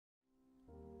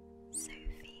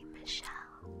Michelle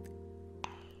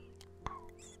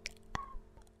ASMR.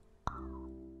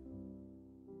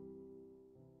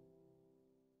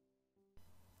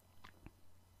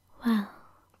 Well,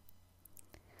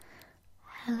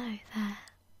 hello there.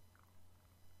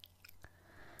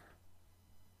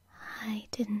 I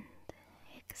didn't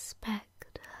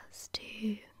expect us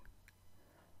to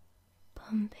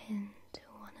bump into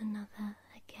one another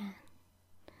again.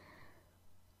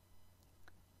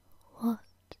 What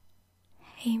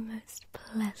a most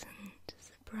pleasant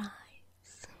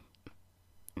surprise.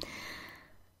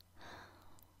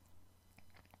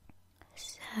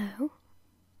 So,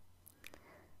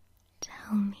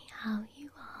 tell me how you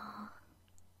are.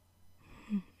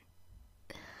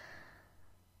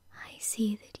 I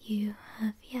see that you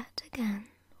have yet again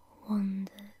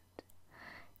wandered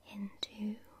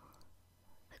into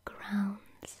the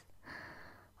grounds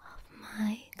of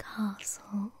my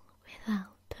castle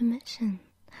without permission,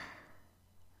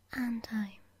 and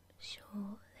I'm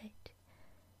sure that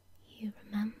you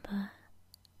remember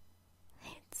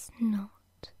it's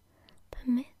not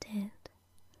permitted.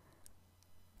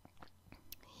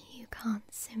 You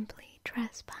can't simply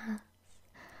trespass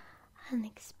and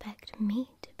expect me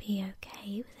to be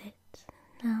okay with it,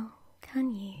 now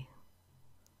can you?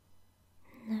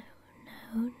 No,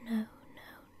 no, no, no,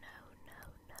 no, no,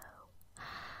 no.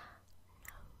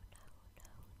 No, no, no,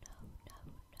 no,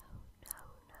 no, no,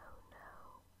 no,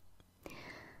 no.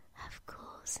 Of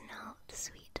course not,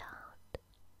 sweetheart.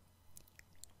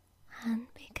 And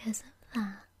because of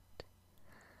that,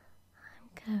 I'm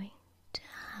going to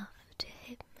have to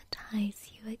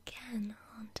hypnotize you again,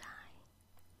 aren't I?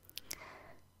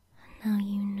 And now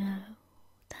you know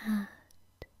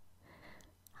that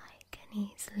I can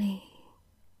easily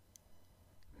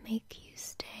make you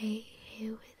stay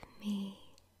here with me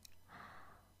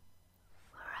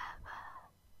forever.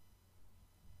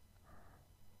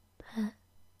 But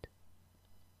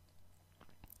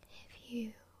if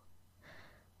you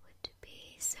would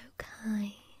be so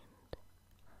kind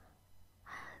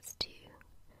as to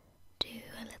do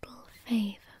a little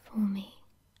favor for me,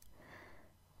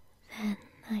 then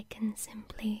I can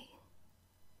simply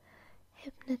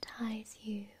hypnotize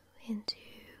you into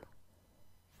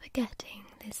forgetting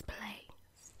this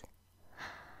place,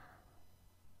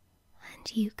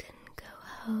 and you can go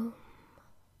home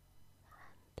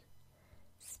and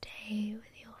stay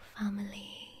with your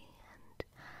family and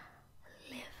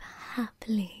live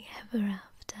happily ever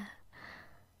after,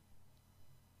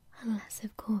 unless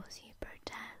of course you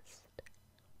protest.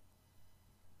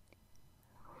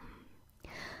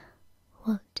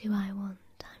 What do I want,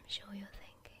 I'm sure you're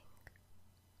thinking.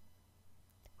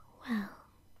 Well,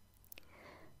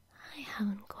 I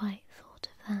haven't quite thought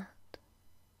of that.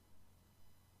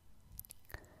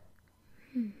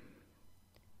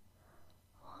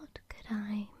 What could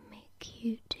I make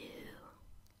you do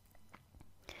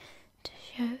to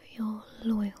show your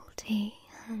loyalty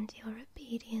and your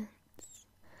obedience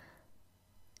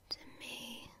to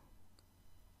me?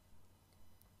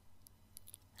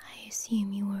 I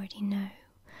assume you already know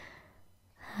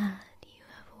that you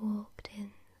have walked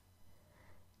in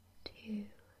to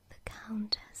the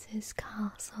Countess's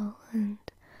castle, and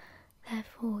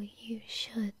therefore you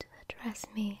should address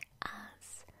me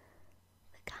as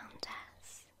the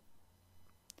Countess,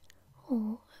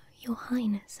 or Your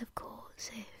Highness, of course,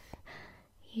 if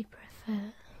you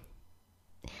prefer.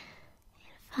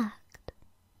 In fact,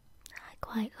 I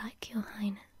quite like Your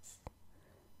Highness.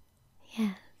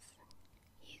 Yes,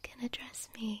 you can address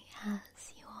me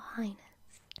as Your Highness.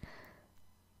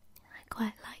 I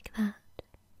quite like that.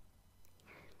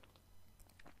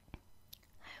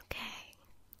 Okay,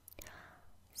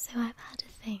 so I've had to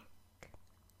think,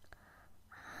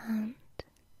 and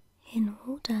in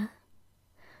order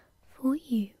for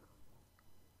you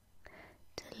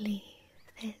to leave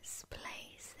this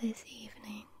place this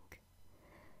evening,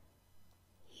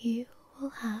 you will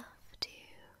have to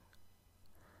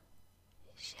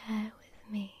share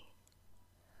with me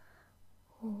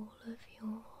all of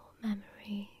your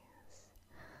memories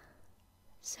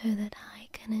so that I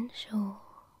can ensure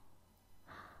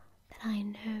that I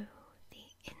know the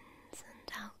ins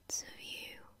and outs of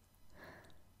you,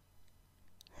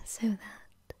 so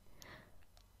that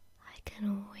I can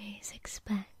always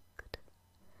expect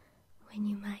when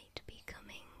you might be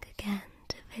coming again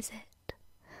to visit.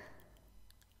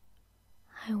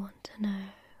 I want to know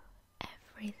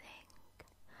everything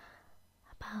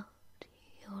about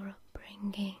your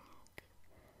upbringing,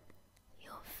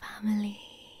 your family,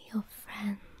 your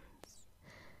friends,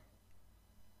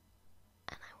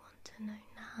 and I want to know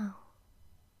now.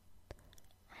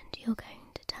 And you're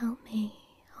going to tell me,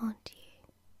 aren't you?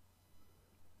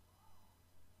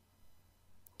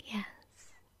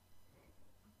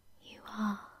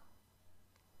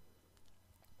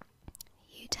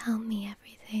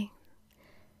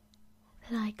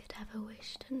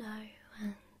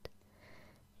 and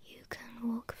you can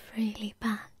walk freely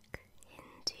back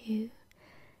into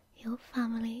your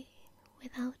family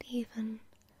without even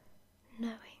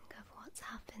knowing of what's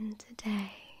happened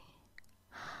today.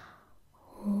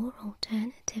 Or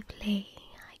alternatively,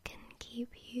 I can keep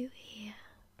you here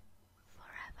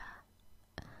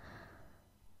forever.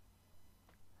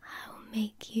 I will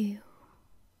make you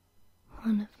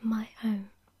one of my own.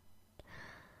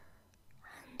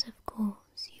 And of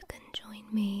course you can join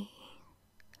me.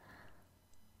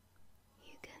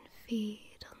 You can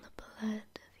feed on the blood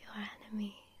of your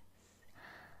enemies,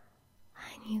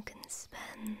 and you can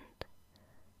spend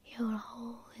your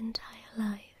whole entire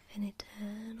life in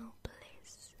eternal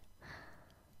bliss.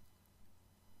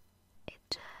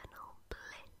 Eternal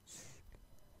bliss.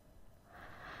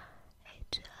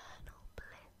 Eternal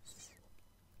bliss.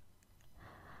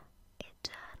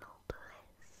 Eternal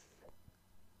bliss.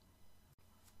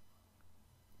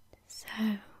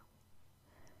 So,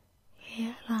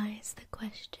 here lies the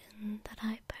question that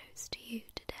I pose to you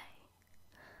today.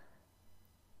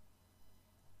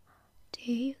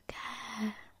 Do you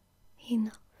care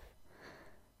enough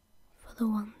for the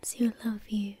ones who love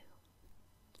you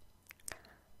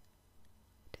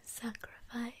to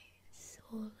sacrifice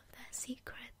all of their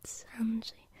secrets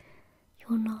and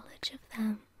your knowledge of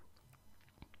them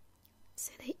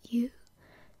so that you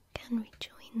can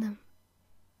rejoin them?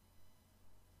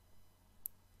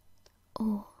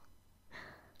 Or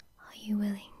are you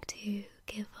willing to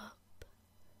give up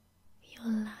your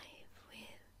life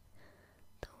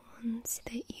with the ones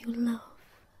that you love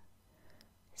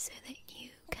so that you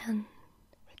can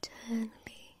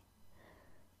eternally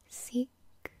seek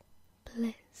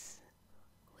bliss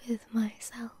with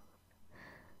myself?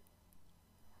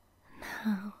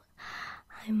 Now,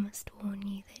 I must warn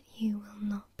you that you will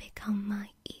not become my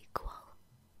equal.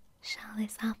 Shall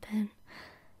this happen,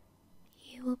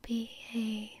 you will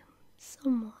be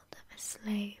somewhat of a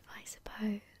slave, I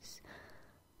suppose.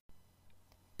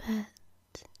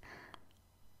 But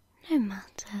no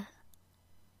matter,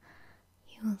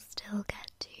 you will still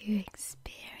get to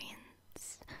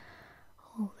experience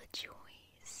all the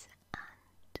joys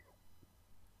and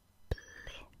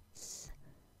bliss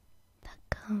that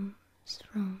comes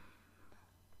from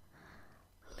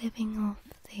living off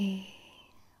the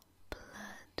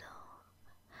blood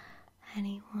of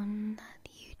anyone that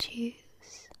you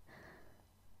choose.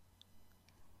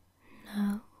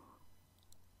 No.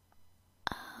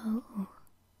 Oh,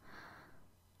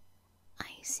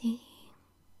 I see.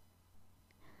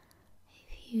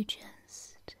 If you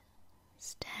just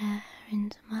stare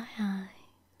into my eyes.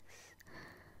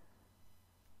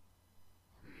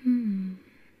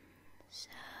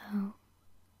 So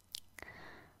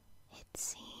it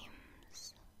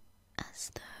seems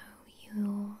as though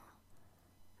you're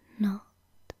not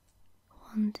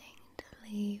wanting to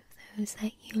leave those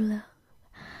that you love,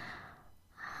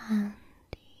 and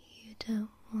you don't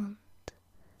want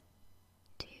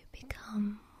to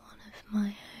become one of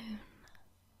my own.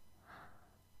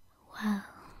 Well,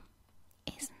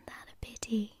 isn't that a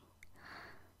pity?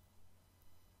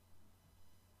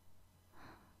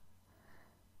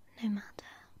 No matter.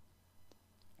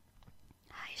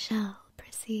 I shall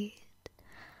proceed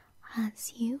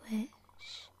as you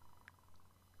wish.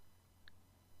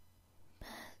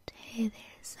 But hear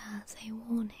this as a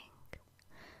warning.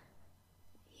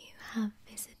 You have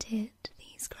visited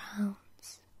these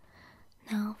grounds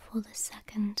now for the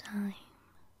second time.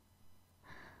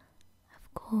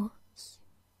 Of course,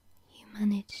 you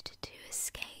managed to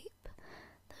escape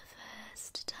the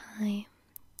first time,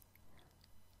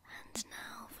 and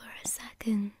now for a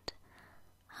second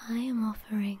I am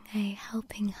offering a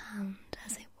helping hand,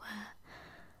 as it were.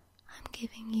 I'm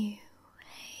giving you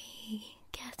a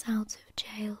get out of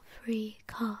jail free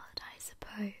card, I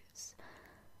suppose.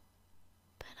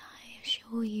 But I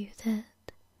assure you that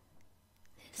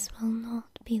this will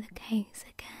not be the case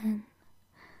again.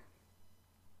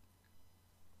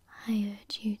 I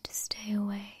urge you to stay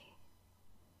away.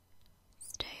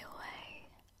 Stay away.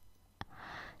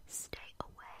 Stay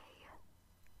away.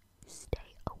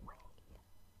 Stay away.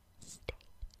 Stay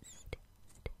away.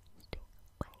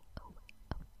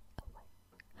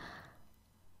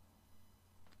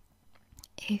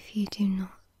 If you do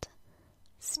not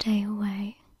stay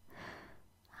away,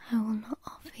 I will not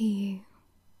offer you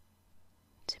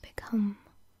to become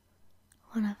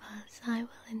one of us. I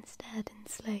will instead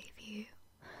enslave you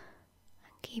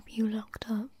and keep you locked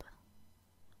up.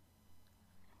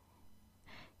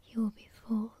 You will be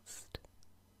forced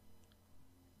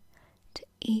to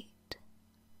eat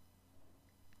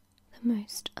the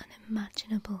most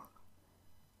unimaginable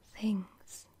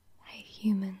things a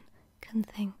human can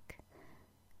think.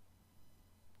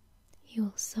 you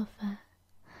will suffer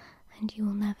and you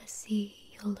will never see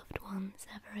your loved ones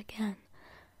ever again.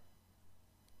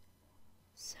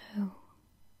 So,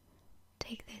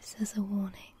 take this as a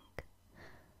warning.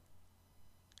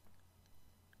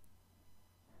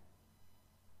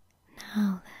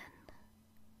 Now then,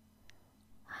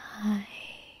 I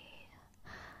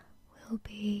will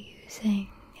be using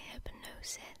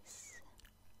hypnosis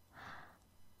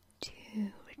to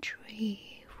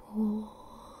retrieve all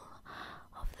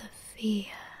of the fear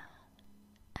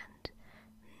and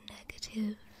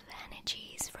negative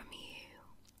energies from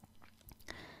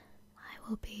you. I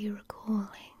will be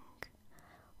recalling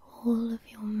all of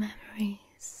your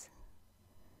memories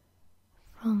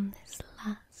from this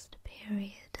last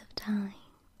period of time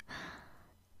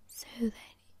so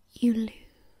that you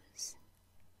lose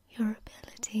your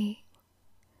ability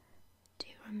to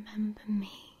remember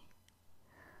me,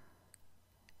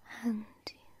 and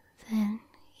then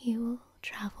you will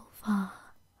travel far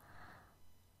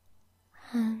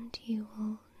and you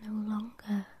will no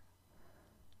longer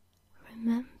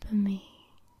remember me.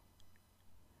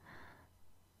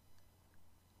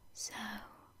 So,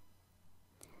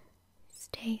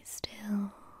 stay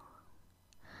still,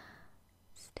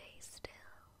 stay still,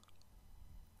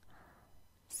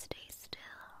 stay still,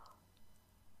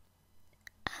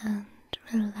 and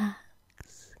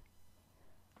relax,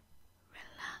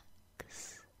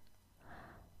 relax,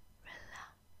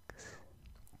 relax,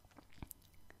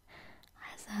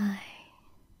 as I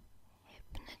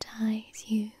hypnotize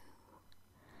you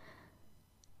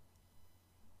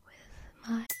with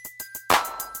my...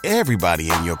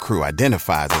 Everybody in your crew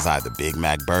identifies as either Big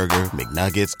Mac Burger,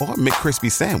 McNuggets, or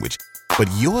McCrispy Sandwich. But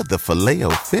you're the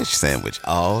Filet-O-Fish Sandwich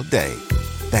all day.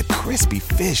 That crispy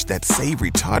fish, that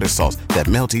savory tartar sauce, that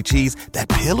melty cheese, that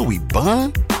pillowy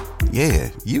bun.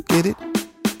 Yeah, you get it.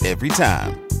 Every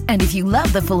time. And if you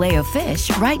love the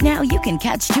Filet-O-Fish, right now you can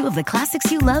catch two of the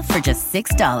classics you love for just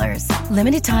 $6.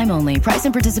 Limited time only. Price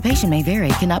and participation may vary.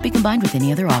 Cannot be combined with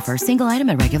any other offer. Single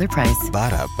item at regular price.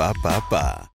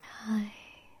 Ba-da-ba-ba-ba. And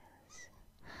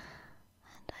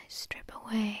I strip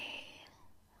away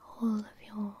all of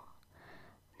your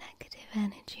negative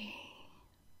energy.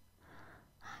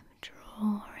 I'm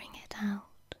drawing it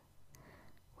out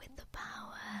with the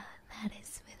power that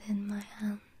is within my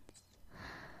hands.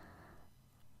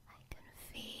 I can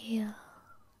feel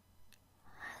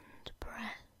and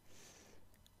press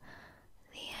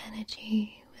the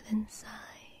energy within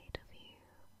inside of you.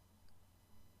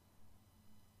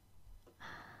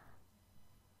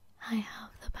 I have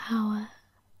the power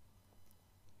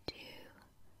to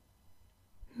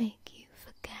make you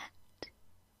forget,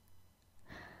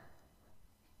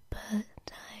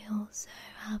 but I also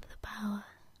have the power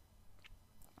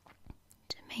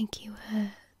to make you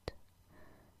hurt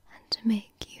and to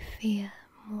make you fear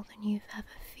more than you've ever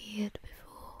feared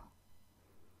before.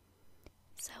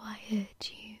 So I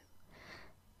urge you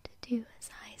to do as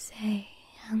I say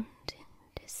and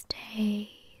to stay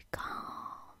calm.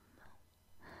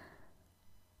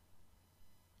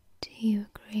 Do you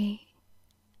agree?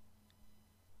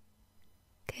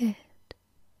 Good.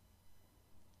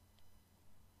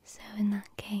 So in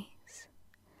that case,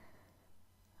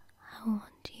 I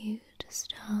want you to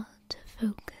start to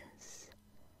focus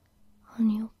on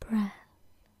your breath.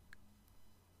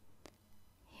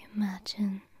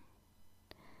 Imagine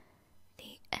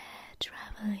the air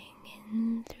traveling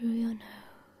in through your nose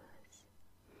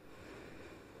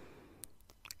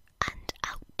and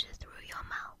out through your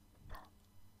mouth.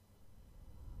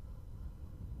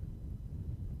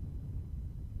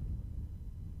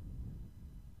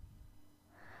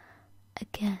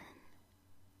 Again,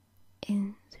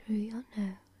 in through your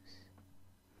nose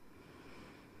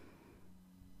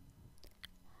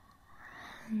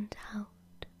and out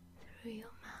through your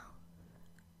mouth.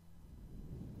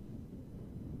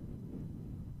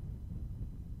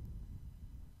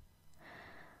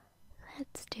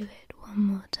 Let's do it one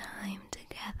more time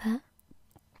together.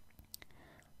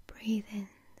 Breathe in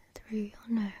through your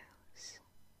nose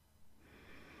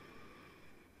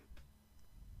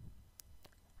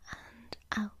and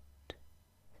out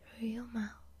through your mouth.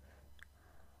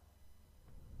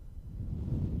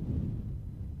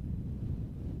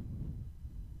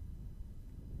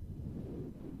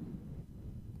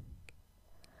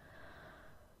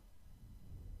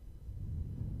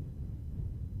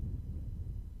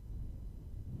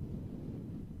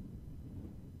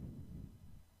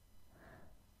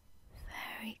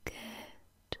 Very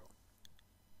good.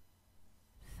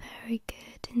 Very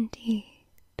good indeed.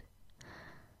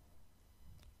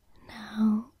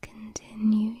 Now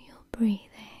continue your breathing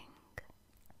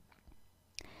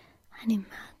and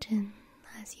imagine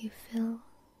as you fill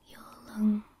your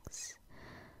lungs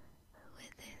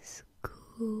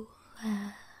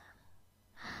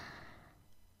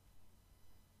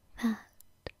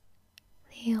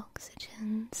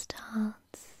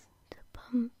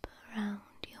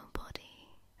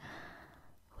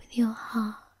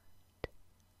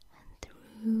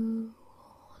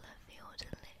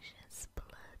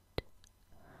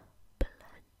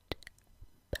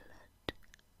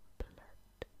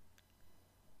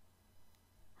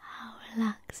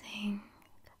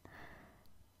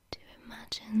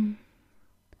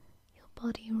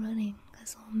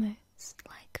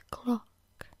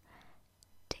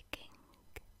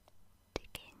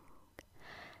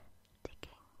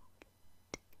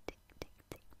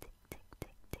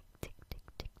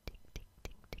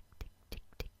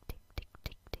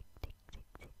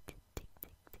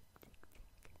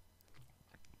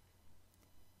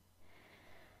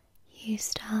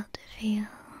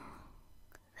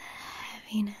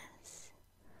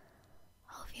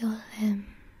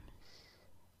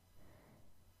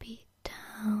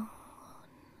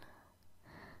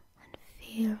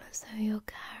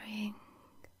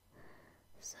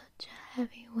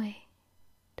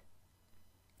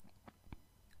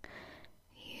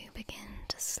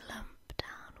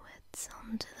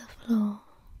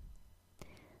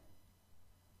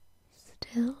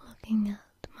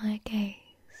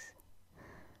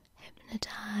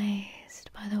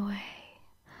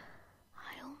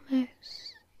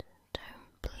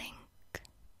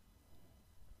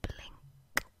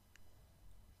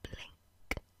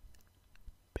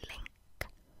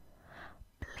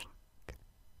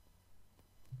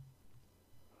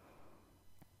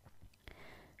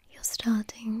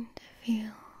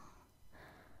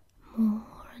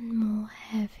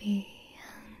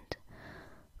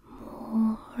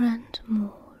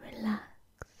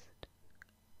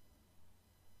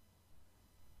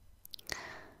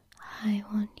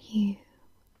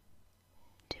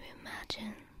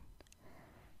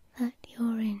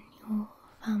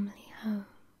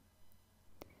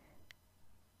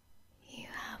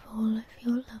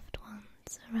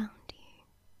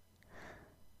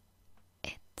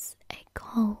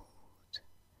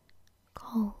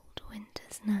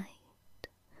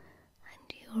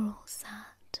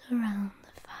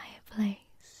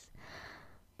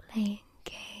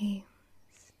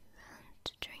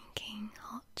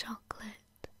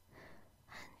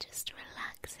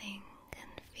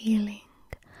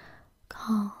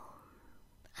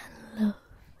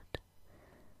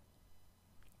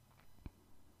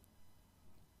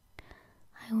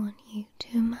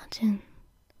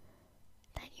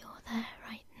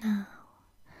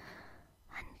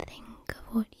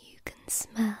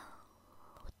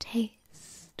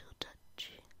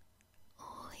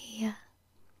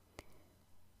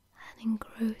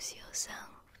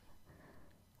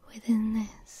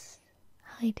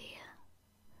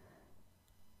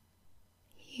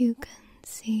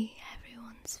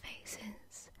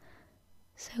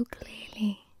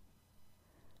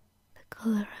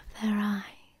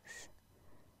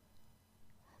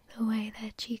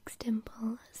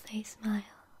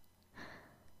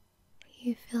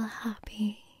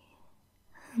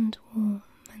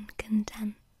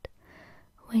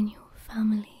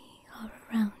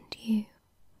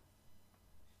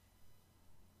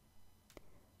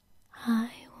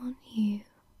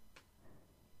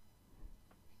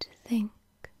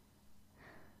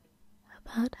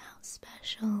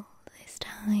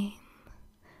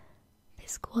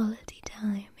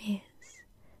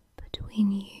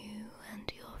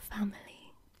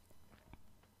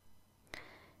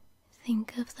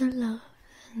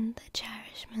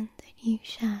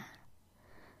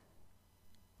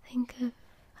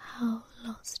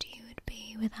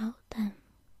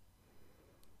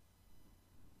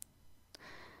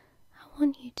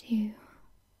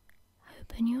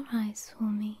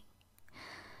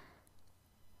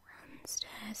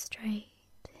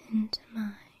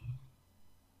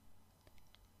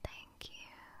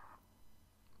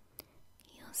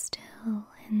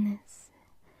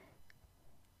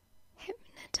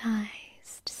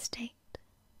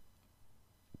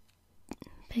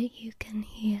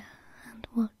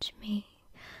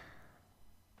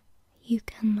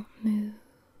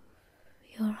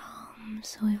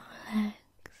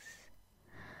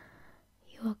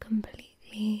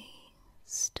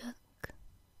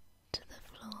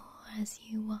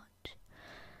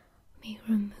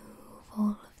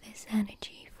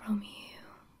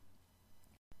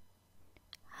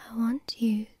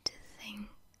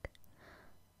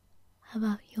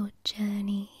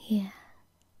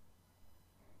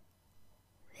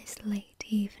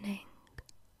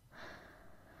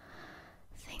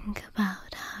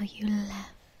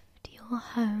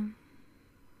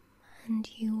and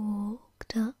you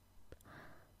walked up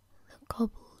the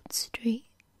cobbled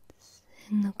streets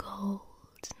in the cold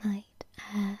night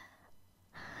air.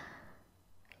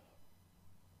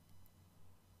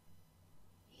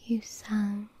 You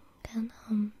sang and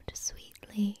hummed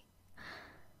sweetly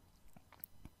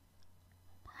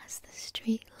as the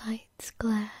street lights'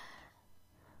 glare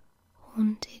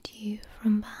haunted you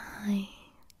from behind,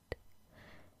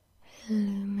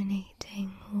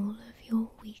 illuminating all of your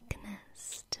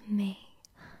weakness to me.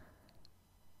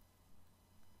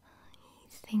 You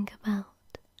think about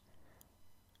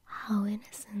how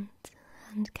innocent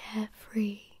and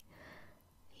carefree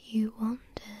you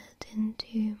wandered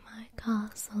into my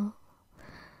castle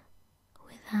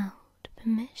without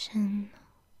permission.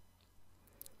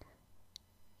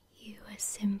 You were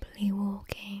simply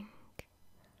walking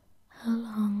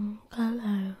along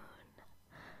alone,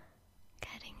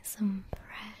 getting some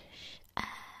fresh air,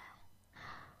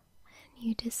 and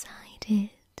you decided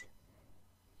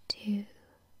to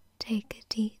take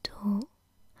a detour.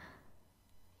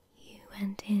 You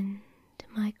went into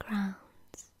my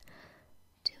grounds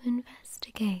to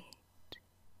investigate.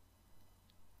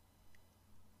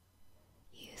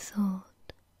 You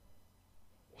thought,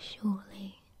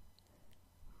 surely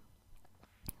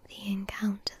the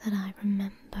encounter that I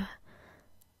remember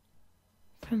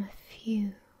from a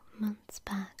few months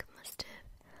back must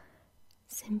have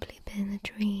simply been a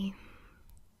dream,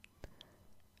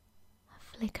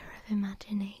 a flicker of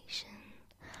imagination,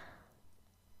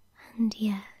 and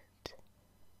yet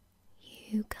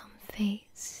you come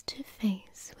face to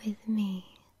face with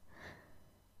me.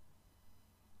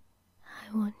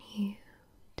 I want you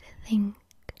to think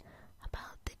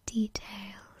about the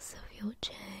details of your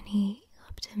journey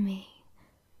up to me.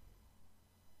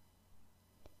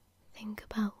 Think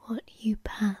about what you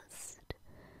passed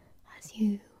as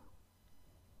you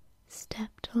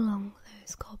stepped along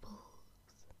those cobbles.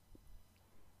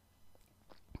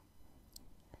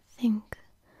 Think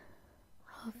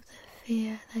of the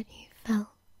fear that you felt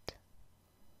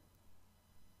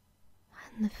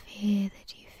and the fear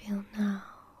that you feel now.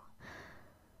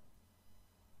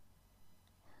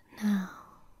 Now,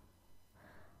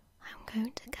 I'm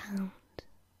going to count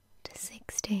to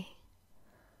 60.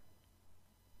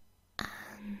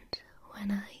 And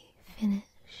when I finish,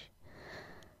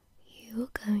 you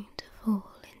are going to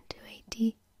fall into a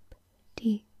deep,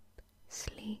 deep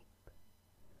sleep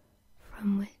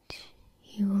from which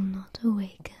you will not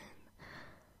awaken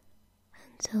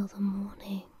until the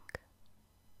morning,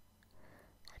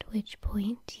 at which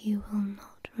point you will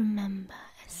not remember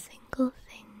a single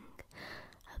thing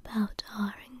about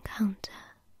our encounter,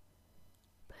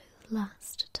 both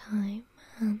last time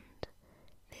and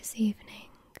this evening.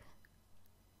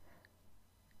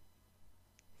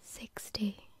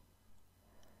 60,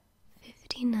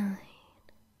 59,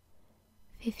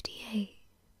 58,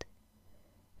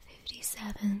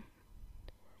 57,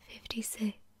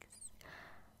 56,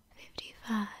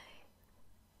 55,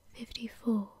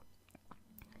 54,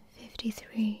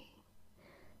 53,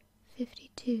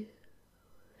 52,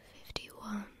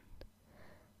 51,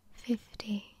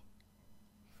 50,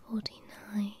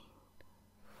 49,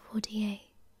 48,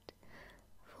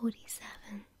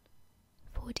 47,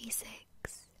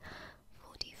 46,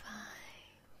 45,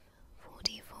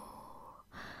 44,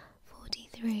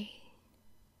 43,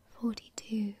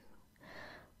 42,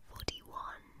 41,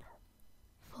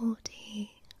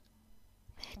 40,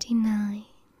 39,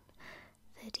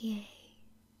 38,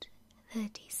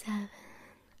 37,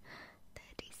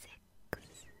 36,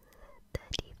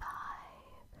 35,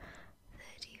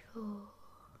 34,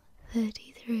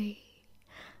 33,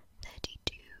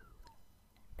 32,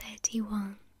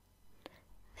 31,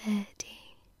 30,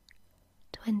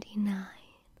 29,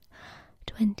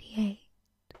 28,